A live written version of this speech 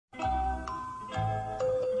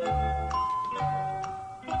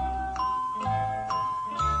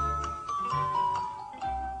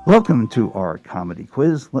Welcome to our comedy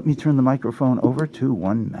quiz. Let me turn the microphone over to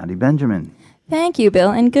one Maddy Benjamin. Thank you,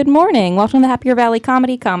 Bill, and good morning. Welcome to the Happier Valley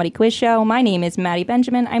Comedy Quiz Show. My name is Maddy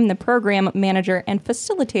Benjamin. I'm the program manager and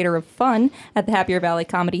facilitator of fun at the Happier Valley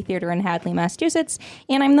Comedy Theater in Hadley, Massachusetts,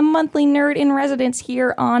 and I'm the monthly nerd in residence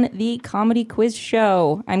here on the Comedy Quiz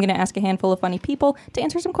Show. I'm going to ask a handful of funny people to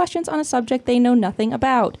answer some questions on a subject they know nothing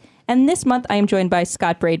about. And this month, I am joined by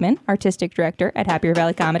Scott Braidman, artistic director at Happier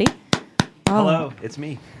Valley Comedy. Hello, it's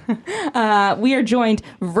me. We are joined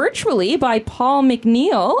virtually by Paul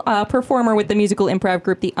McNeil, a performer with the musical improv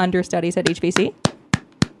group The Understudies at HVC.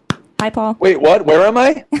 Hi, Paul. Wait, what? Where am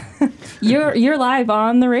I? You're live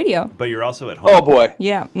on the radio. But you're also at home. Oh, boy.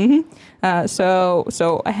 Yeah. Mm-hmm.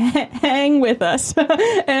 So hang with us.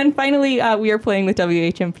 And finally, we are playing with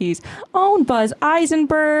WHMP's own Buzz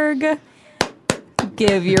Eisenberg.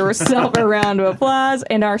 Give yourself a round of applause.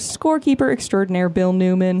 And our scorekeeper extraordinaire, Bill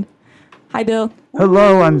Newman. Hi, Bill.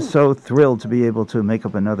 Hello, I'm so thrilled to be able to make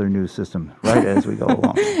up another new system right as we go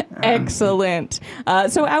along. Excellent.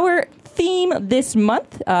 So our theme this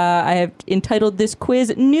month, I have entitled this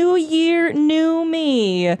quiz, New Year, New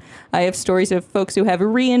Me. I have stories of folks who have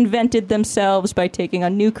reinvented themselves by taking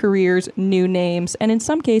on new careers, new names, and in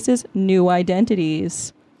some cases, new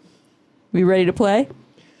identities. We ready to play?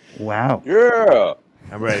 Wow. Yeah.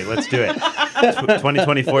 I'm ready. Let's do it.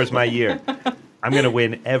 2024 is my year. I'm going to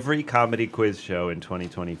win every comedy quiz show in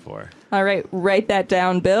 2024. All right, write that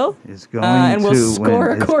down, Bill. It's going and we'll to score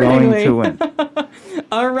win. accordingly. It's going to win.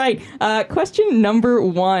 All right, question number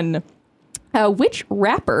 1. Which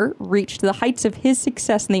rapper reached the heights of his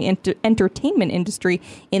success in the entertainment industry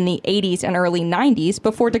in the 80s and early 90s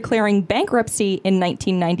before declaring bankruptcy in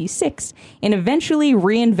 1996 and eventually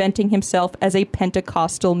reinventing himself as a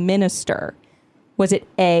Pentecostal minister? Was it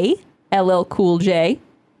A, LL Cool J,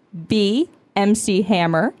 B, MC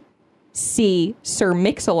Hammer, C, Sir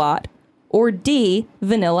Mix-a-Lot, or D,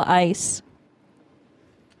 Vanilla Ice?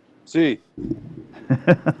 See.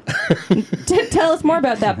 Tell us more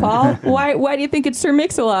about that, Paul. Why do you think it's Sir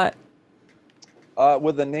Mix-a-Lot?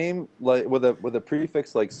 With a name like with a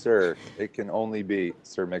prefix like Sir, it can only be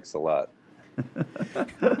Sir Mix-a-Lot.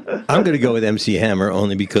 I'm going to go with MC Hammer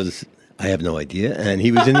only because I have no idea, and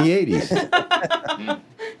he was in the 80s.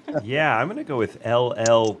 Yeah, I'm going to go with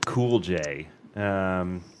LL Cool J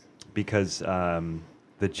because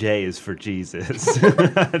the J is for Jesus.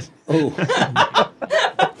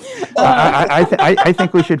 I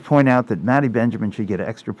think we should point out that Maddy Benjamin should get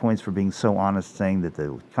extra points for being so honest, saying that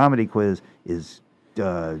the comedy quiz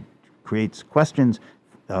creates questions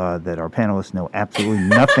that our panelists know absolutely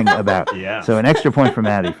nothing about. Yeah. So an extra point for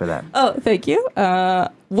Maddy for that. Oh, thank you.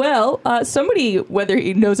 Somebody, whether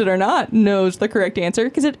he knows it or not, knows the correct answer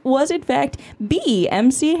because it was, in fact, B,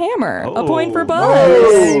 MC Hammer. A point for Buzz.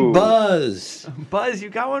 Hey, Buzz. Buzz, you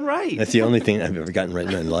got one right. That's the only thing I've ever gotten right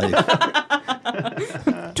in my life.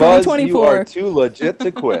 Buzz, 2024. you are too legit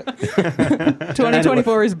to quit.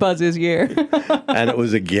 2024 is Buzz's year. And it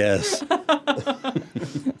was a guess.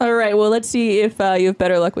 All right, well, let's see if you have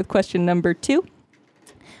better luck with question number 2.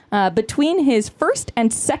 Between his first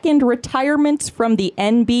and second retirements from the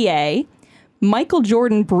NBA, Michael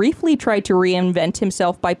Jordan briefly tried to reinvent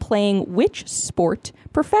himself by playing which sport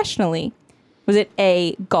professionally? Was it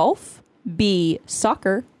A, golf, B,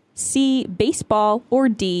 soccer, C, baseball, or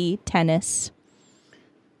D, tennis?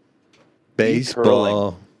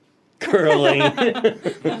 Baseball. Curling.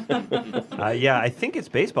 Yeah, I think it's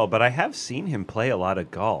baseball, but I have seen him play a lot of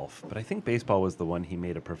golf. But I think baseball was the one he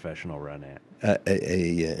made a professional run at.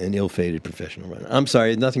 An ill-fated professional runner. I'm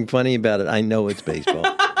sorry, nothing funny about it. I know it's baseball.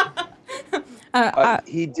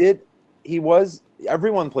 He was.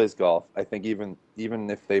 Everyone plays golf. I think even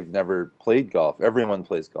if they've never played golf, everyone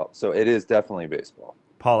plays golf. So it is definitely baseball.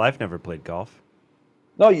 Paul, I've never played golf.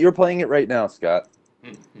 No, you're playing it right now, Scott.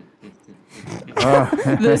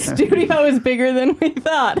 The studio is bigger than we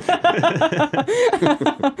thought.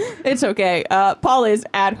 It's okay. Paul is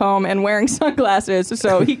at home and wearing sunglasses,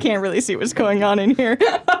 so he can't really see what's going on in here.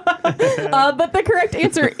 But the correct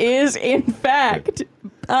answer is, in fact,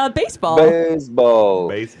 baseball.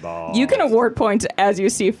 Baseball. You can award points as you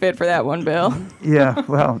see fit for that one, Bill. Yeah,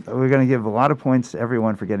 well, we're going to give a lot of points to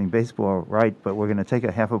everyone for getting baseball right, but we're going to take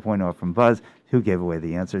a half a point off from Buzz, who gave away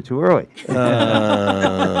the answer too early.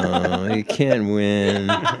 You can't win.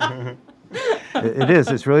 It is.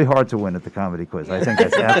 It's really hard to win at the comedy quiz. I think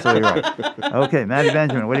that's absolutely right. Okay, Maddy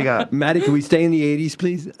Benjamin, what do you got? Maddy, can we stay in the 80s,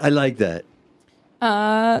 please? I like that.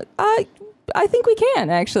 I think we can,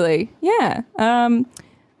 actually. Yeah.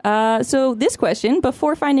 So this question,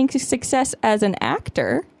 before finding success as an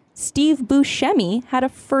actor, Steve Buscemi had a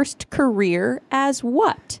first career as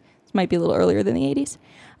what? This might be a little earlier than the 80s.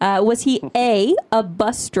 Was he A, a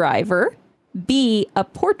bus driver, B, a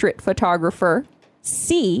portrait photographer,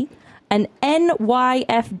 C, an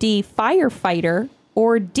NYFD firefighter,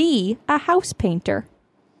 or D, a house painter?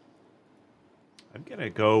 I'm going to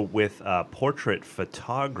go with a portrait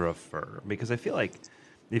photographer because I feel like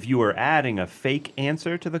if you were adding a fake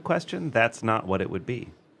answer to the question, that's not what it would be.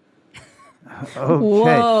 Okay.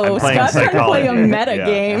 Whoa, I'm playing Scott's trying to play a psychology. meta Yeah.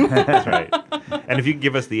 game. That's right. And if you can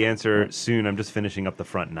give us the answer soon, I'm just finishing up the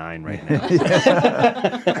front 9 right now.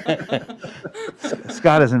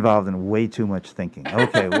 Scott is involved in way too much thinking.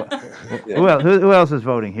 Okay. Who else is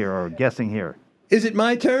voting here or guessing here? Is it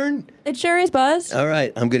my turn? It sure is, Buzz. All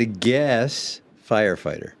right, I'm going to guess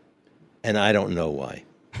firefighter, and I don't know why.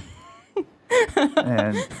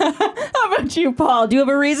 And How about you, Paul? Do you have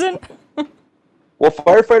a reason? Well,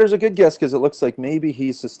 firefighter's a good guess because it looks like maybe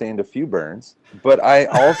he sustained a few burns. But I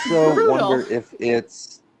also Brutal. wonder if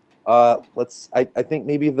it's, I think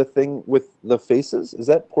maybe the thing with the faces, is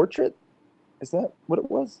that portrait? Is that what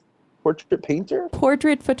it was? Portrait painter?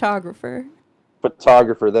 Portrait photographer.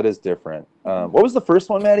 Photographer, that is different. What was the first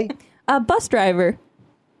one, Maddie? A bus driver.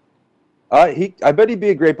 I bet he'd be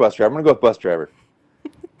a great bus driver. I'm going to go with bus driver.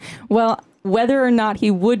 Well, whether or not he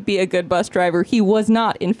would be a good bus driver, he was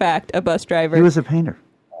not, in fact, a bus driver. he was a painter.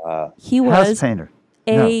 He House was painter.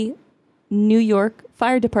 a New York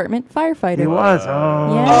Fire Department firefighter. He was.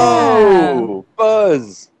 Oh. Yeah. Oh,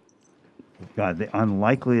 Buzz. God, the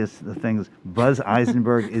unlikeliest of things. Buzz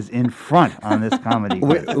Eisenberg is in front on this comedy.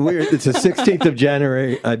 quiz. It's the 16th of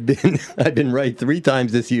January. I've been right 3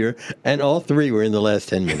 times this year, and all 3 were in the last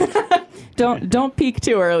 10 minutes. Don't peek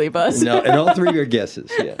too early, Buzz. No, and all 3 are guesses.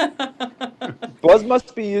 Yeah. Buzz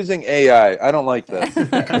must be using AI. I don't like this.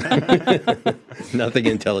 Nothing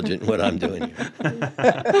intelligent what I'm doing here.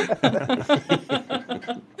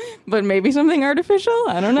 But maybe something artificial?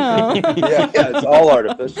 I don't know. yeah, it's all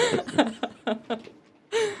artificial.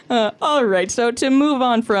 All right, so to move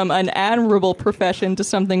on from an admirable profession to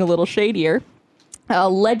something a little shadier, a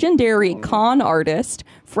legendary con artist,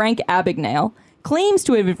 Frank Abagnale, claims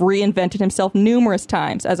to have reinvented himself numerous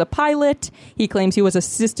times. As a pilot, he claims he was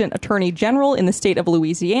assistant attorney general in the state of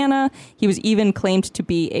Louisiana. He was even claimed to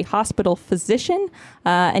be a hospital physician.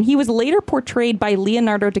 And he was later portrayed by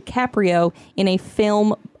Leonardo DiCaprio in a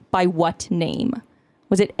film by what name?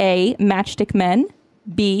 Was it A, Matchstick Men,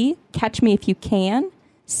 B, Catch Me If You Can,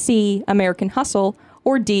 C, American Hustle,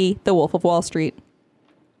 or D, The Wolf of Wall Street?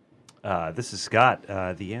 This is Scott.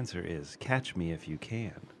 The answer is Catch Me If You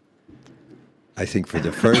Can. I think for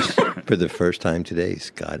the first time today,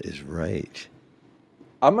 Scott is right.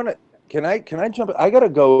 Can I jump? I gotta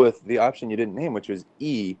go with the option you didn't name, which was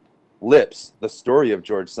E, Lips, the story of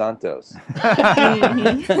George Santos. That's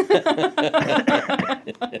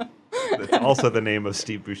also the name of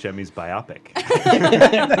Steve Buscemi's biopic.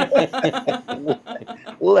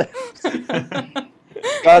 Lips.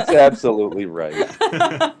 That's absolutely right.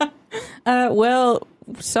 Well,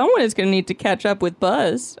 someone is going to need to catch up with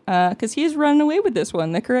Buzz because he's running away with this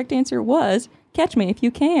one. The correct answer was Catch Me If You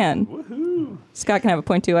Can. Woohoo! Scott can have a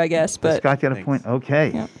point too, I guess. Does But Scott get a Thanks. point? Okay.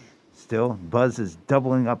 Yeah. Still, Buzz is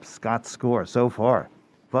doubling up Scott's score so far.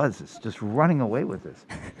 Buzz is just running away with this.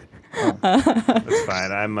 That's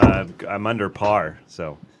fine. I'm under par,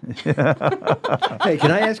 so Hey,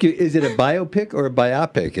 can I ask you, is it a biopic or a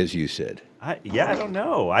biopic, as you said? I don't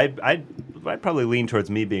know. I'd probably lean towards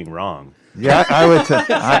me being wrong. Yeah, I would.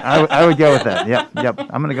 I would go with that. Yep.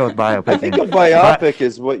 I'm going to go with biopic. I think a biopic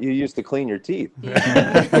is what you use to clean your teeth.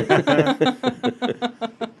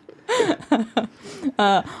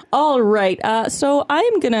 all right. So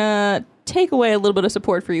I'm going to take away a little bit of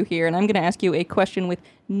support for you here, and I'm going to ask you a question with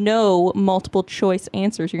no multiple choice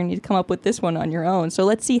answers. You're going to need to come up with this one on your own. So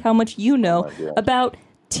let's see how much you know about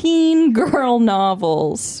teen girl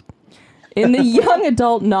novels. In the young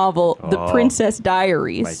adult novel, The Princess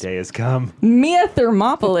Diaries, My day has come. Mia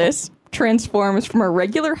Thermopolis transforms from a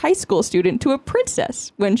regular high school student to a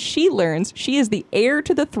princess when she learns she is the heir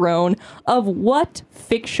to the throne of what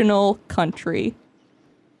fictional country?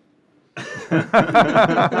 Okay,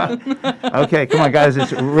 come on, guys.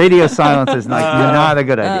 It's radio silence is not a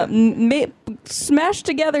good idea. Smash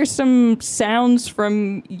together some sounds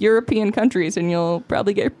from European countries and you'll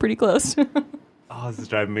probably get pretty close. Oh, this is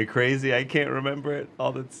driving me crazy. I can't remember it.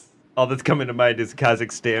 All that's coming to mind is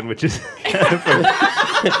Kazakhstan, which is from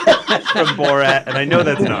Borat, and I know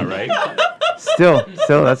that's not right. Still,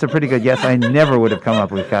 that's a pretty good guess. I never would have come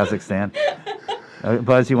up with Kazakhstan.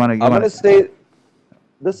 Buzz, you want to? I'm going to say,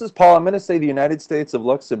 this is Paul. I'm going to say the United States of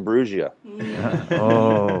Luxembourgia.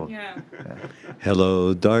 Oh. Yeah.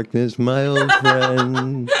 Hello, darkness, my old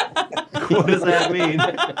friend. What does that mean?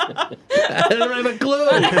 I don't have a clue.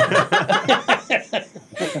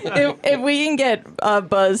 If we can get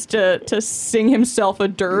Buzz to sing himself a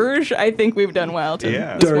dirge, I think we've done well.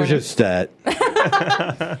 Yeah. Dirgestat.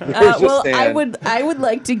 Well, I would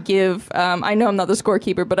like to give. I know I'm not the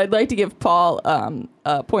scorekeeper, but I'd like to give Paul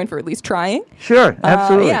a point for at least trying. Sure,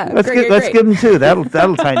 absolutely. Yeah, let's great. give him 2. That'll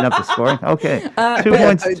tighten up the scoring. Okay, 2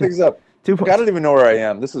 points. Tighten things up. 2 points. I don't even know where I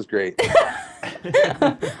am. This is great.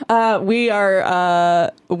 We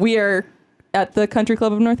are at the Country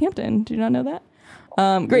Club of Northampton. Do you not know that?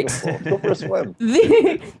 Great. Go for a swim.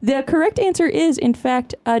 The correct answer is, in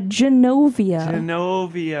fact, Genovia.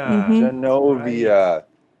 Genovia. Genovia.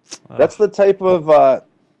 That's the type of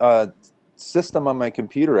system on my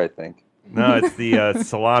computer, I think. No, it's the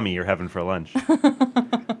salami you're having for lunch.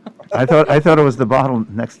 I thought it was the bottle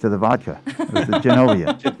next to the vodka. It was the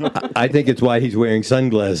Genovia. I think it's why he's wearing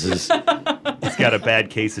sunglasses. He's got a bad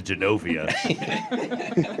case of Genovia.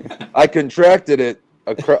 I contracted it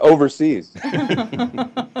overseas.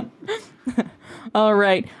 All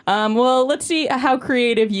right. Well, let's see how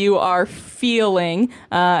creative you are feeling.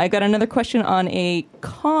 I got another question on a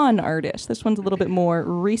con artist. This one's a little bit more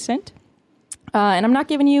recent. And I'm not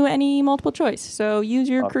giving you any multiple choice, so use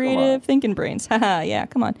your creative thinking brains. Haha, yeah,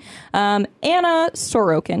 come on. Anna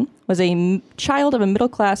Sorokin was a child of middle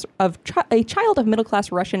class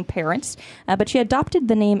Russian parents, but she adopted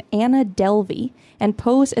the name Anna Delvey and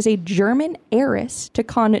posed as a German heiress to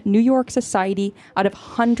con New York society out of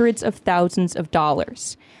hundreds of thousands of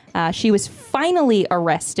dollars. She was finally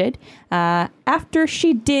arrested after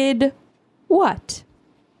she did what?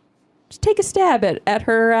 Just take a stab at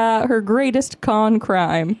her greatest con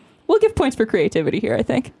crime. We'll give points for creativity here, I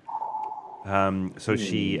think. So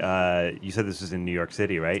she, you said this was in New York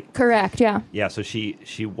City, right? Correct, yeah. Yeah, so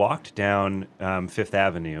she walked down Fifth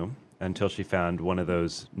Avenue until she found one of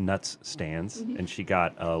those nuts stands, and she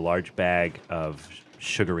got a large bag of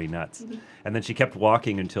sugary nuts. And then she kept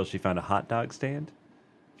walking until she found a hot dog stand,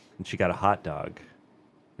 and she got a hot dog,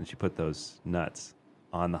 and she put those nuts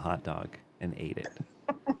on the hot dog and ate it.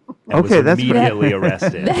 And Okay, was that's immediately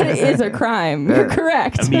arrested. That is a crime. You're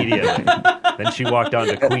correct. Immediately. Then she walked on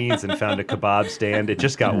to Queens and found a kebab stand. It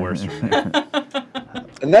just got worse from there.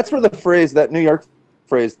 And that's where the phrase, that New York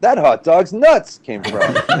phrase, "that hot dog's nuts," came from.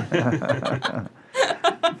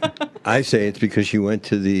 I say it's because she went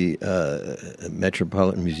to the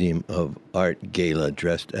Metropolitan Museum of Art gala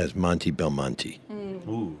dressed as Monty Belmonte.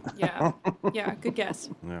 Ooh. Yeah, good guess.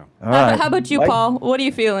 Yeah. All right. How about you, Mike? Paul? What are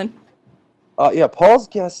you feeling? Yeah, Paul's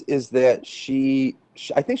guess is that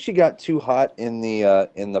I think she got too hot in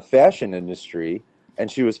the fashion industry,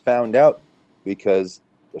 and she was found out because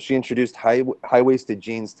she introduced high-waisted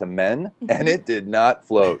jeans to men, and it did not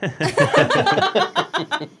float.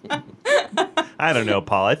 I don't know,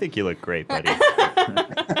 Paul. I think you look great, buddy.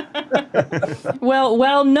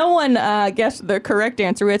 Well, no one guessed the correct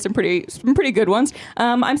answer. We had some pretty good ones.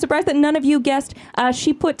 I'm surprised that none of you guessed.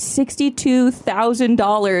 She put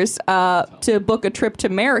 $62,000 to book a trip to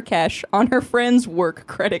Marrakesh on her friend's work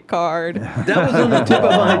credit card. That was on the tip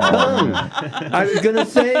of my tongue. I was going to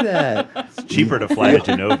say that. It's cheaper to fly to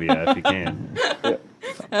Genovia if you can.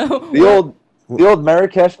 The old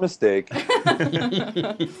Marrakesh mistake.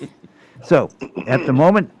 So, at the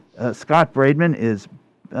moment, Scott Braidman is,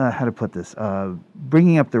 how to put this,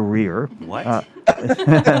 bringing up the rear. What?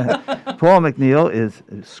 Paul McNeil is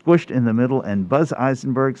squished in the middle, and Buzz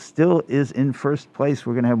Eisenberg still is in first place.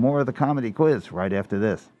 We're going to have more of the comedy quiz right after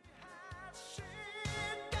this.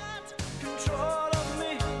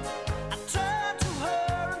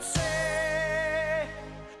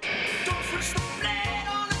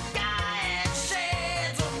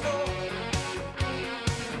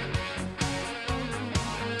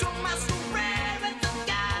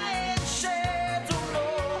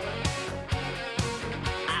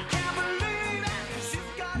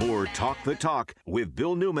 More Talk the Talk with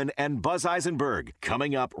Bill Newman and Buzz Eisenberg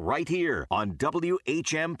coming up right here on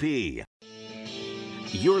WHMP.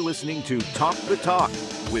 You're listening to Talk the Talk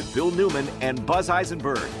with Bill Newman and Buzz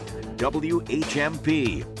Eisenberg,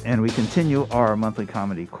 WHMP. And we continue our monthly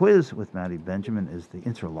comedy quiz with Maddy Benjamin as the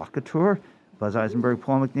interlocutor, Buzz Eisenberg,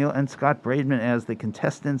 Paul McNeil, and Scott Braidman as the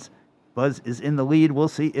contestants. Buzz is in the lead. We'll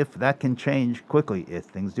see if that can change quickly. If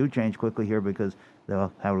things do change quickly here, because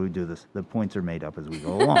Well, how do we do this? The points are made up as we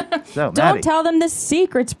go along. So, Don't Maddy. tell them the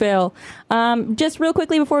secrets, Bill. Just real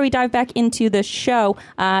quickly before we dive back into the show,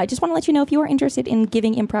 I just want to let you know if you are interested in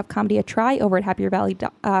giving improv comedy a try over at Happier Valley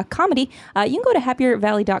Comedy, you can go to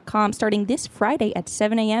happiervalley.com starting this Friday at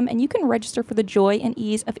 7 a.m. and you can register for the joy and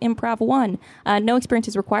ease of Improv 1. No experience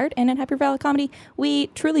is required, and at Happier Valley Comedy, we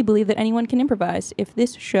truly believe that anyone can improvise. If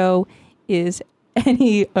this show is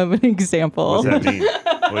any of an example. What does that mean?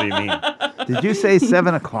 What do you mean? Did you say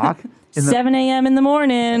 7 o'clock? 7 a.m. in the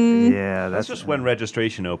morning. Yeah, That's just when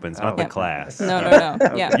registration opens, not the class. No.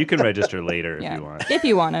 Yeah. You can register later if Yeah. you want. If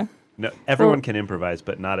you want to. No, everyone can improvise,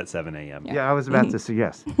 but not at 7 a.m. Yeah, I was about to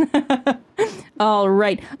suggest. All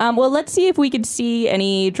right. Well, let's see if we could see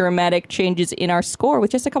any dramatic changes in our score.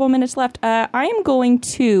 With just a couple minutes left, I am going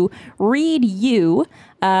to read you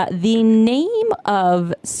the name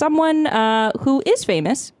of someone who is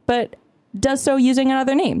famous, but does so using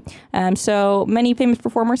another name. So many famous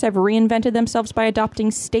performers have reinvented themselves by adopting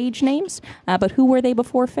stage names, but who were they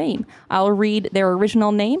before fame? I'll read their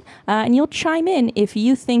original name, and you'll chime in if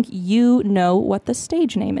you think you know what the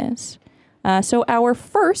stage name is. So our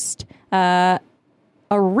first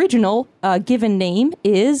original given name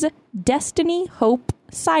is Destiny Hope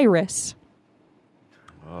Cyrus.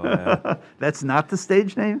 That's not the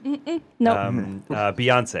stage name? No.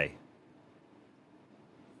 Beyonce.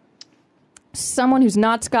 Someone who's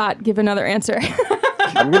not Scott, give another answer.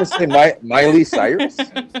 I'm going to say Miley Cyrus.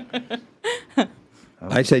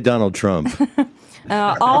 I say Donald Trump.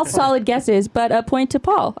 All solid guesses, but a point to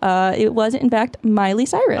Paul. It was, in fact, Miley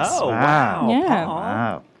Cyrus. Oh, wow. Yeah.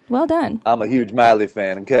 Wow. Well done. I'm a huge Miley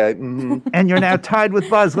fan, okay? Mhm. And you're now tied with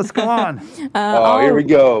Buzz. Let's go on. Here we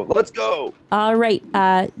go. Let's go. All right.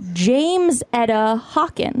 James Etta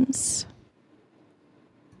Hawkins.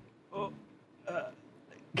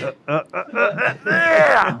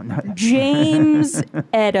 James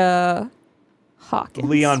Etta Hawkins.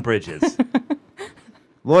 Leon Bridges.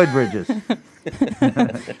 Lloyd Bridges.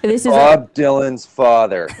 This is Bob Dylan's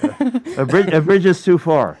father. A bridge is too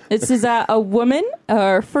far. a woman.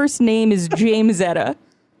 Her first name is James Etta.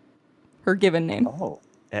 Her given name. Oh.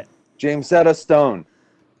 James Etta Stone.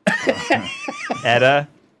 Etta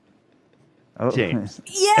Oh. James.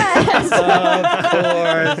 Yes. Of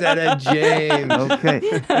course, that a James. Okay.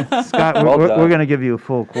 Scott, Well we're done. going to give you a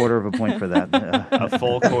full quarter of a point for that. A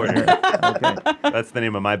full quarter. Okay. That's the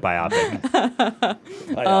name of my biopic.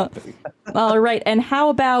 All right. And how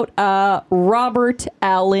about Robert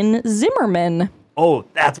Allen Zimmerman? Oh,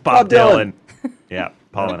 that's Bob Bob Dylan. Dylan. Yeah,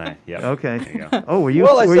 Paul and I. Yeah. Okay. There you go. Oh, were you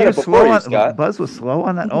Well, I said it slow before you, on Scott. Buzz was slow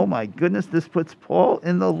on that? Oh my goodness, this puts Paul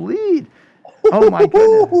in the lead. Oh my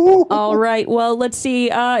goodness. All right. Well, let's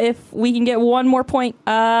see if we can get one more point.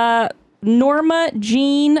 Norma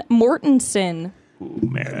Jean Mortensen. Ooh,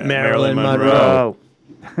 Marilyn Monroe. Oh.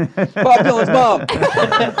 Bob Dylan's mom.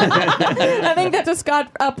 I think that's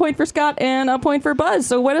a point for Scott and a point for Buzz.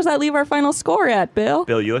 So where does that leave our final score at, Bill?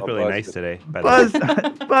 Bill, you look really Buzz. nice today. By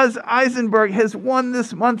the way. Buzz Eisenberg has won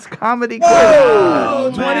this month's comedy quiz.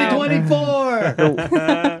 Oh,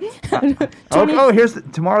 2024. Here's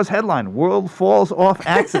tomorrow's headline: World falls off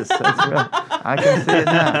axis. That's real. I can see it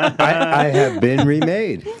now. I have been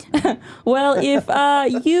remade. Well, if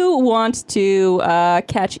you want to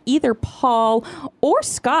catch either Paul or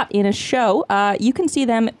Scott in a show, you can see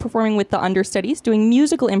them performing with the understudies doing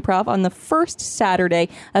musical improv on the first Saturday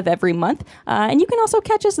of every month. And you can also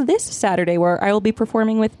catch us this Saturday, where I will be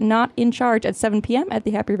performing with Not in Charge at 7 p.m. at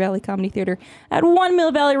the Happy Valley Comedy Theater at 1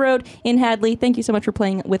 Mill Valley Road in Hadley. Thank you so much for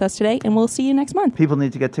playing with us today, and we'll see you next month. People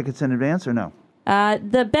need to get tickets in advance or no?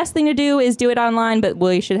 The best thing to do is do it online, but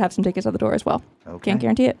we should have some tickets at the door as well. Okay. Can't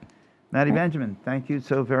guarantee it. Maddie Benjamin, thank you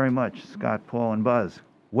so very much. Scott, Paul, and Buzz.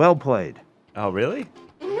 Well played. Oh, really?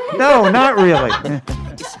 No, not really.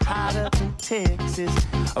 It's hot up in Texas,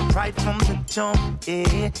 right from the jump,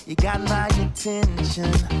 yeah. You got my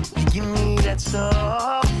attention, you give me that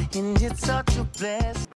stuff, and it's such a blessing.